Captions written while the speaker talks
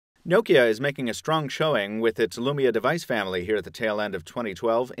Nokia is making a strong showing with its Lumia device family here at the tail end of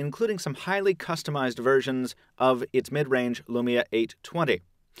 2012, including some highly customized versions of its mid-range Lumia 820.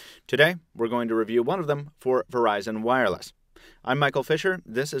 Today, we're going to review one of them for Verizon Wireless. I'm Michael Fisher,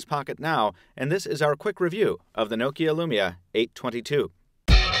 this is Pocket Now, and this is our quick review of the Nokia Lumia 822.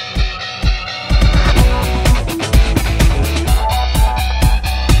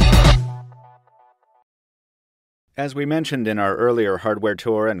 As we mentioned in our earlier hardware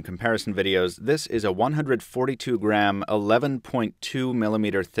tour and comparison videos, this is a 142-gram,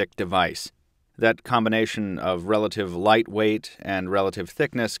 11.2mm thick device. That combination of relative lightweight and relative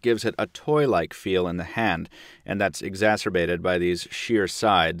thickness gives it a toy-like feel in the hand, and that's exacerbated by these sheer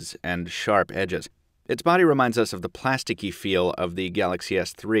sides and sharp edges. Its body reminds us of the plasticky feel of the Galaxy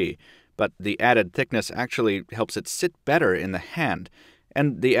S3, but the added thickness actually helps it sit better in the hand.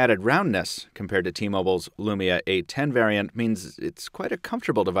 And the added roundness, compared to T-Mobile's Lumia 810 variant, means it's quite a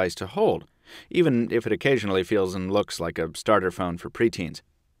comfortable device to hold, even if it occasionally feels and looks like a starter phone for preteens.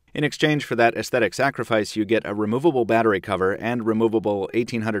 In exchange for that aesthetic sacrifice, you get a removable battery cover and removable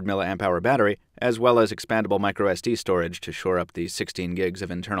 1800 mAh battery, as well as expandable microSD storage to shore up the 16 gigs of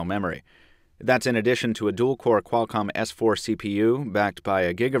internal memory. That's in addition to a dual-core Qualcomm S4 CPU backed by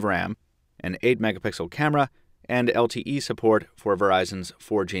a gig of RAM, an 8-megapixel camera, and LTE support for Verizon's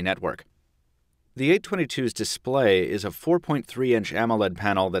 4G network. The 822's display is a 4.3-inch AMOLED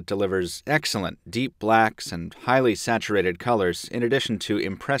panel that delivers excellent deep blacks and highly saturated colors, in addition to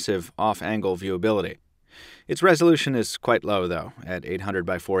impressive off-angle viewability. Its resolution is quite low, though, at 800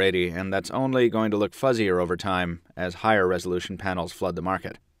 by 480, and that's only going to look fuzzier over time as higher resolution panels flood the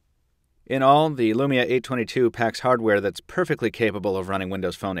market. In all, the Lumia 822 packs hardware that's perfectly capable of running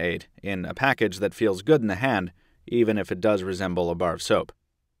Windows Phone 8 in a package that feels good in the hand, even if it does resemble a bar of soap.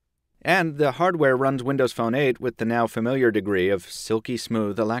 And the hardware runs Windows Phone 8 with the now familiar degree of silky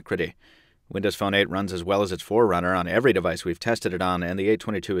smooth alacrity. Windows Phone 8 runs as well as its forerunner on every device we've tested it on, and the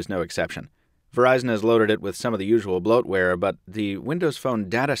 822 is no exception. Verizon has loaded it with some of the usual bloatware, but the Windows Phone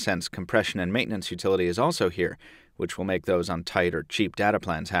DataSense compression and maintenance utility is also here, which will make those on tight or cheap data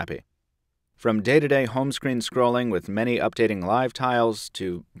plans happy. From day-to-day home screen scrolling with many updating live tiles,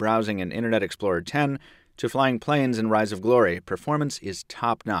 to browsing in Internet Explorer 10, to flying planes in Rise of Glory, performance is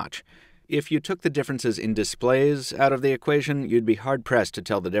top-notch. If you took the differences in displays out of the equation, you'd be hard-pressed to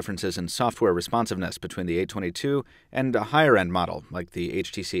tell the differences in software responsiveness between the 822 and a higher-end model like the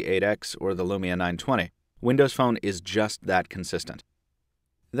HTC 8X or the Lumia 920. Windows Phone is just that consistent.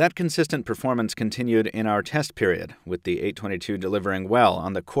 That consistent performance continued in our test period, with the 822 delivering well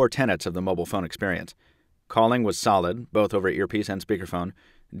on the core tenets of the mobile phone experience. Calling was solid, both over earpiece and speakerphone.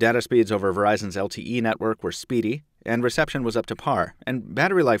 Data speeds over Verizon's LTE network were speedy, and reception was up to par, and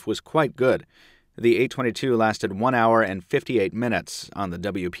battery life was quite good. The 822 lasted 1 hour and 58 minutes on the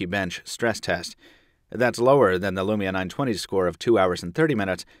WP Bench stress test. That's lower than the Lumia 920's score of 2 hours and 30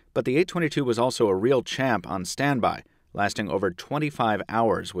 minutes, but the 822 was also a real champ on standby, lasting over 25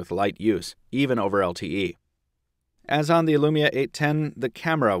 hours with light use, even over LTE. As on the Lumia 810, the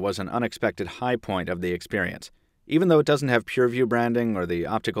camera was an unexpected high point of the experience. Even though it doesn't have PureView branding or the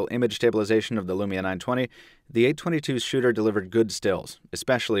optical image stabilization of the Lumia 920, the 822's shooter delivered good stills,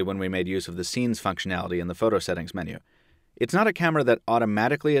 especially when we made use of the scenes functionality in the photo settings menu. It's not a camera that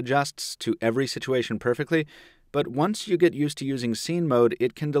automatically adjusts to every situation perfectly, but once you get used to using scene mode,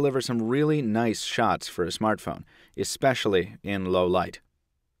 it can deliver some really nice shots for a smartphone, especially in low light.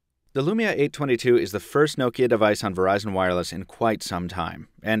 The Lumia 822 is the first Nokia device on Verizon Wireless in quite some time,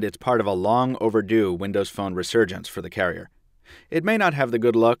 and it's part of a long overdue Windows Phone resurgence for the carrier. It may not have the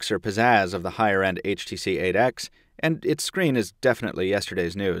good looks or pizzazz of the higher-end HTC 8X, and its screen is definitely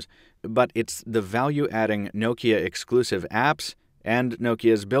yesterday's news, but it's the value-adding Nokia-exclusive apps and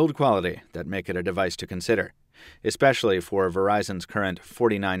Nokia's build quality that make it a device to consider, especially for Verizon's current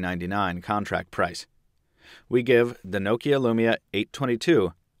 $49.99 contract price. We give the Nokia Lumia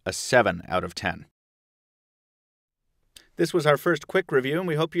 822 a 7 out of 10. This was our first quick review, and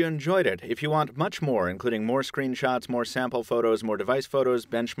we hope you enjoyed it. If you want much more, including more screenshots, more sample photos, more device photos,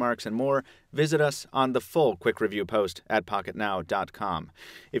 benchmarks, and more, visit us on the full quick review post at pocketnow.com.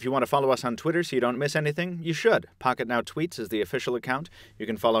 If you want to follow us on Twitter so you don't miss anything, you should. Pocket Now Tweets is the official account. You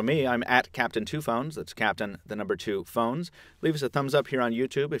can follow me. I'm at Captain2Phones. That's Captain, the number 2, Phones. Leave us a thumbs up here on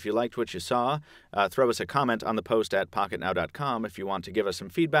YouTube if you liked what you saw. Throw us a comment on the post at pocketnow.com if you want to give us some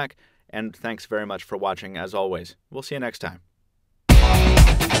feedback. And thanks very much for watching, as always. We'll see you next time.